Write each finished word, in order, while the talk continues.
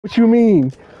What you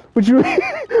mean? What you mean?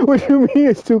 What you mean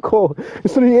it's too cold?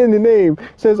 It's literally in the name. It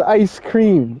says ice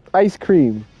cream. Ice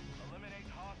cream.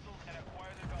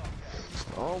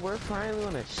 Oh, we're finally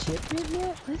on a shipment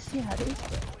yet? Let's see how this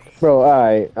goes. Bro,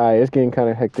 alright. It's getting kind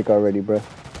of hectic already, bro.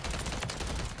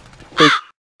 Fake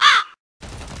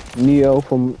Neo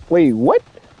from... Wait, what?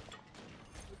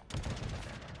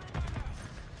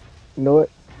 You know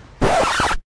what? Is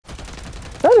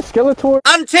that a Skeletor?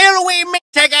 Until we meet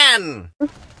again!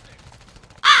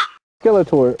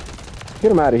 Skeletor.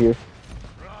 Get him out of here.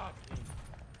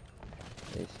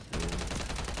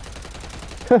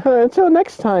 Until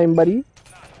next time, buddy.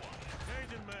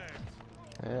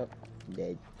 Yep,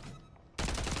 dead.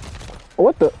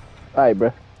 What the? Alright,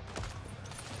 bro.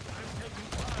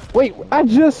 Wait, I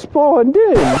just spawned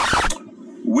in.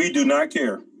 We do not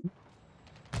care.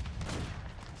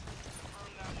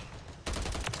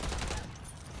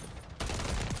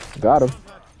 Got him.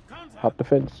 Hop the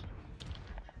fence.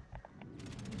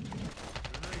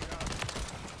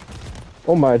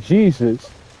 Oh my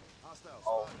Jesus.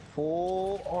 Oh,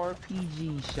 full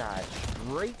RPG shot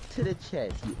straight to the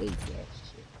chest. He ate that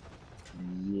shit.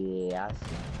 Yeah, I see.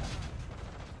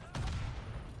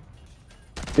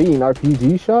 Seeing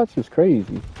RPG shots is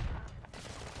crazy.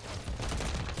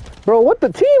 Bro, what the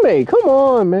teammate? Come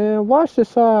on, man. Watch the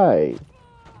side.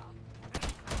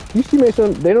 These teammates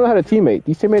don't, they don't know how to teammate.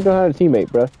 These teammates don't know how to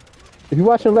teammate, bro. If you're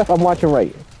watching left, I'm watching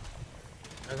right.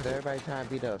 Everybody trying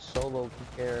to be the solo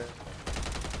player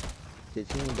to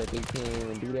team, but they can't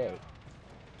even do that.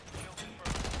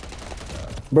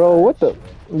 Bro, what the?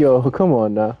 Yo, come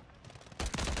on now.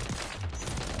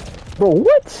 Bro,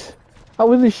 what? I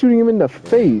was just shooting him in the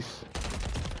face.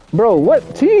 Bro, what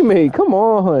teammate? Come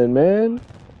on, man.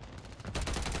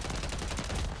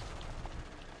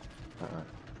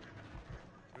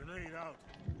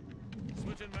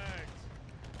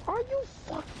 Are you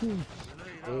fucking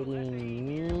kidding me?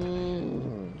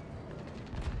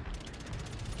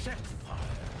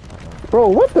 Bro,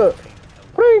 what the?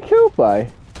 What are you killed by?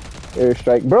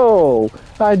 Airstrike. Bro,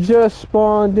 I just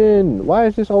spawned in. Why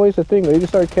is this always a thing? They just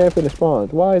start camping the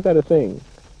spawns. Why is that a thing?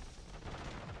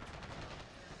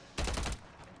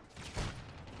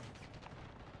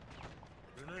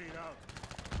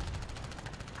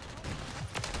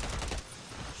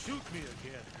 Shoot me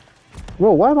again.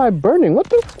 Bro, why am I burning? What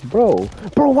the? Bro,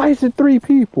 why is it 3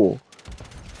 people?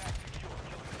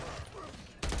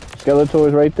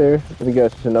 Skeletor's right there. Let me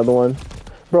guess, it's another one.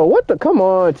 Bro, what the? Come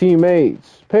on,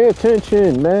 teammates. Pay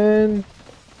attention, man.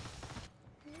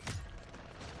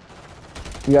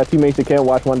 You got teammates that can't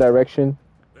watch one direction.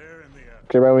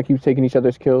 Because everyone keeps taking each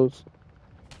other's kills.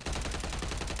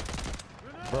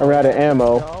 I'm out of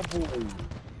ammo.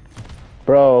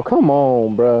 Bro, come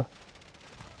on, bro.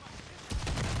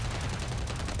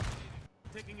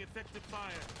 Taking effective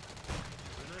fire.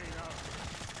 Grenade out.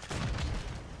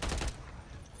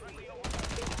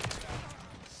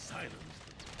 Silence.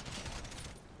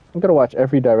 I'm gonna watch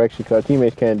every direction because our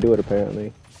teammates can't do it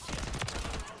apparently.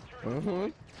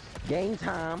 Game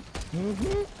time.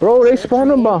 Bro, they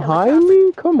spawning behind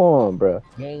me? Come on, bro.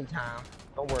 Game time.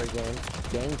 Don't worry, gang.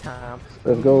 Game time.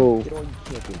 Let's go. Get all you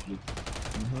champions.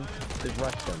 Just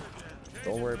rush them.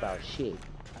 Don't worry about shit.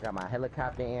 I got my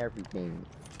helicopter and everything.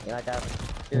 And I got...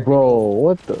 Bro,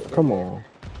 what the? Come on.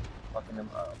 Fucking them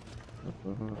up.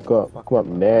 Come up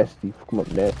nasty. Come up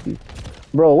nasty.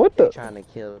 Bro, what the? Trying to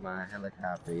kill my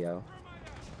helicopter, yo.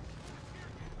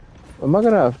 Am I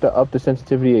gonna have to up the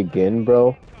sensitivity again,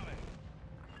 bro?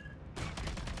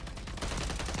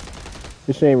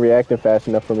 This ain't reacting fast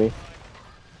enough for me.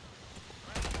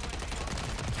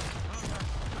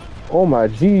 Oh my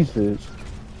Jesus.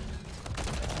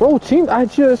 Bro, team, I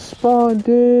just spawned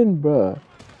in, bro.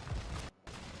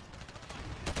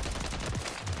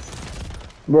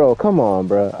 Bro, come on,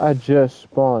 bro. I just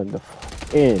spawned the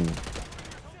fuck in.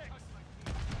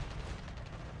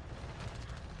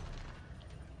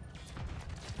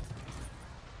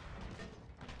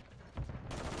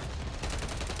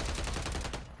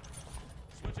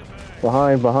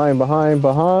 Behind, man.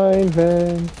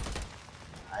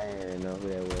 I didn't know who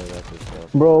that was.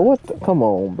 Bro, what the? Come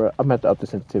on, bro. I'm gonna have to up the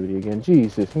sensitivity again.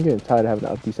 Jesus, I'm getting tired of having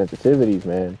to up these sensitivities,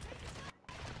 man.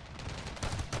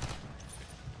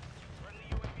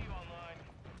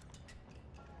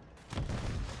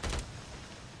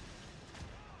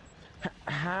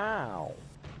 How?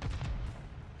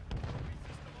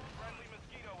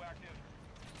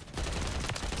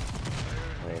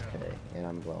 Okay, and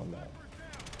I'm blown up.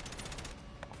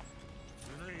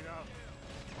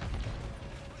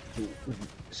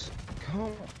 Come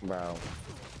on, bro.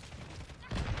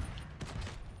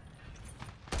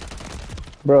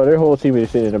 Bro, their whole team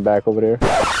is sitting in the back over there.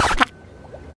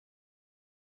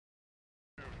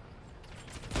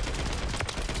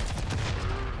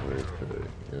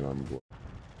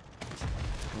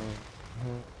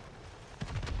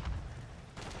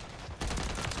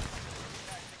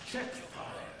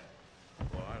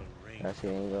 That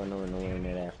shit ain't going nowhere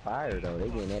near that fire though. They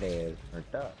getting that ass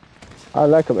burnt up. I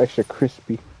like them extra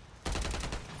crispy.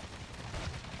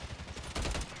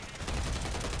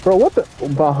 Bro, what the?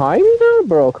 Behind me now?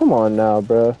 Bro, come on now,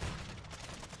 bro.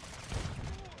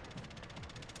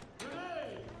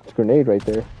 It's a grenade right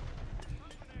there.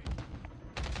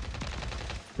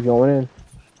 He's going in.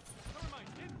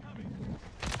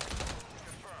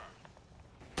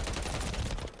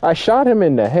 I shot him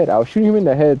in the head. I was shooting him in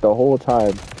the head the whole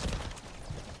time.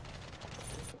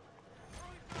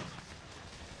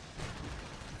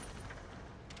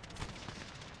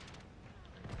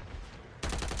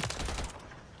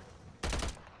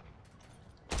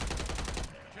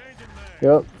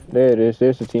 Yep, there it is.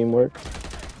 There's the teamwork.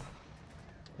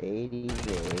 80 to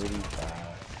 85.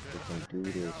 We can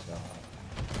do this, y'all.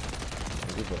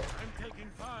 I'm taking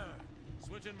fire.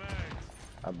 Switching mags.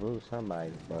 I blew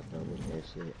somebody's butt up with that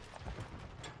shit.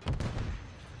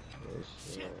 This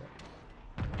shit.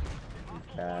 We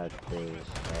got this,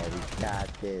 man. We got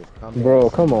this. Come Bro,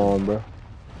 back, come on, bro.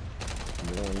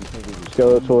 Skeletor.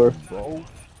 Skeletor. Bro.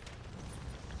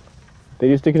 They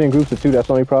just stick it in groups of two. That's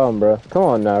the only problem, bro. Come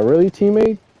on now, really,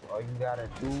 teammate? All you gotta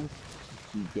do is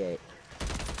keep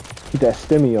Keep that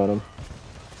stimmy on him.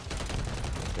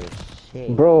 that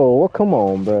shit. Bro, what? Come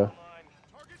on, bro.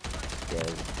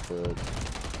 That's good.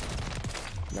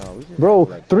 No, we just Bro,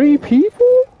 like 3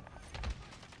 people?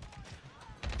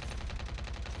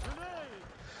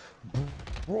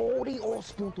 Bro, they all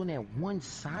spawned on that one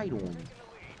side on me.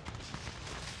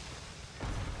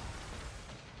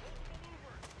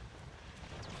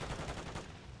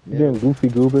 You doing goofy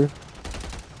goober?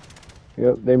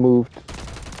 Yep, they moved.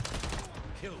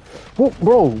 Oh,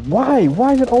 bro, why?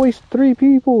 Why is it always 3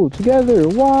 people together?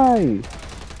 Why?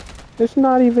 It's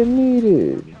not even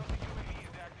needed.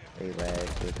 They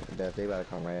last, they about to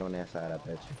come right on that side, I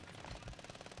bet you.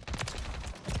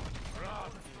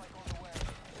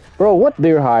 Bro, what?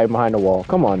 They're hiding behind the wall.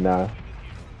 Come on now.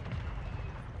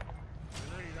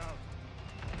 Grenade out.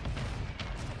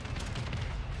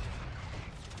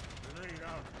 Grenade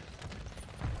out.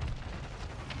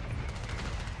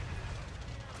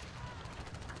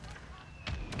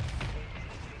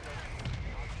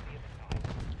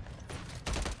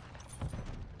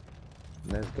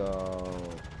 Let's go.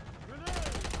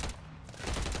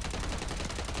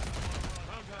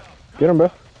 Get him,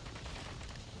 bro.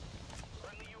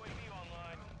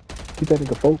 Keep that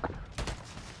nigga folk.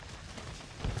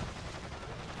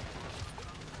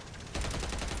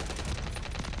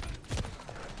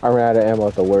 I ran out of ammo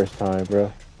at the worst time,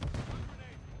 bro.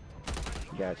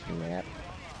 Got you, Matt.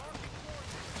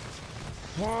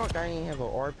 Fuck, I ain't have an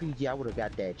RPG. I would have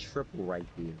got that triple right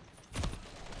there.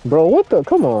 Bro, what the?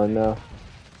 Come on now.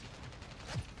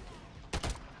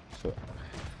 So,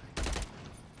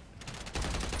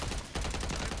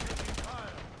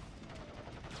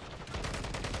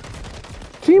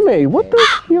 Teammate, what the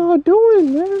y'all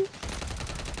doing, man?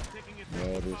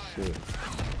 yeah, this shit.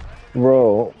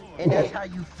 Bro. And that's how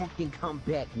you fucking come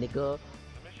back, nigga.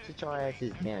 Sit your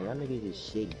asses down. Y'all niggas is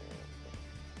shitty.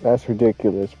 That's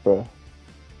ridiculous, bro.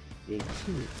 Big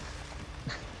shit.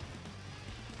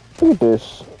 Look at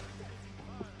this.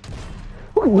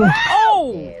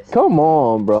 Oh! Yes. Come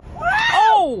on, bro.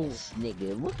 Oh!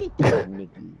 Nigga, look at that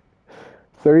nigga.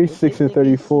 36 and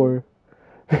 34.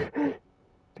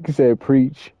 He said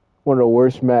preach. One of the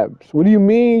worst maps. What do you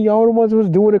mean? Y'all the ones who was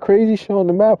doing the crazy shit on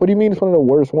the map. What do you mean it's one of the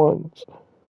worst ones?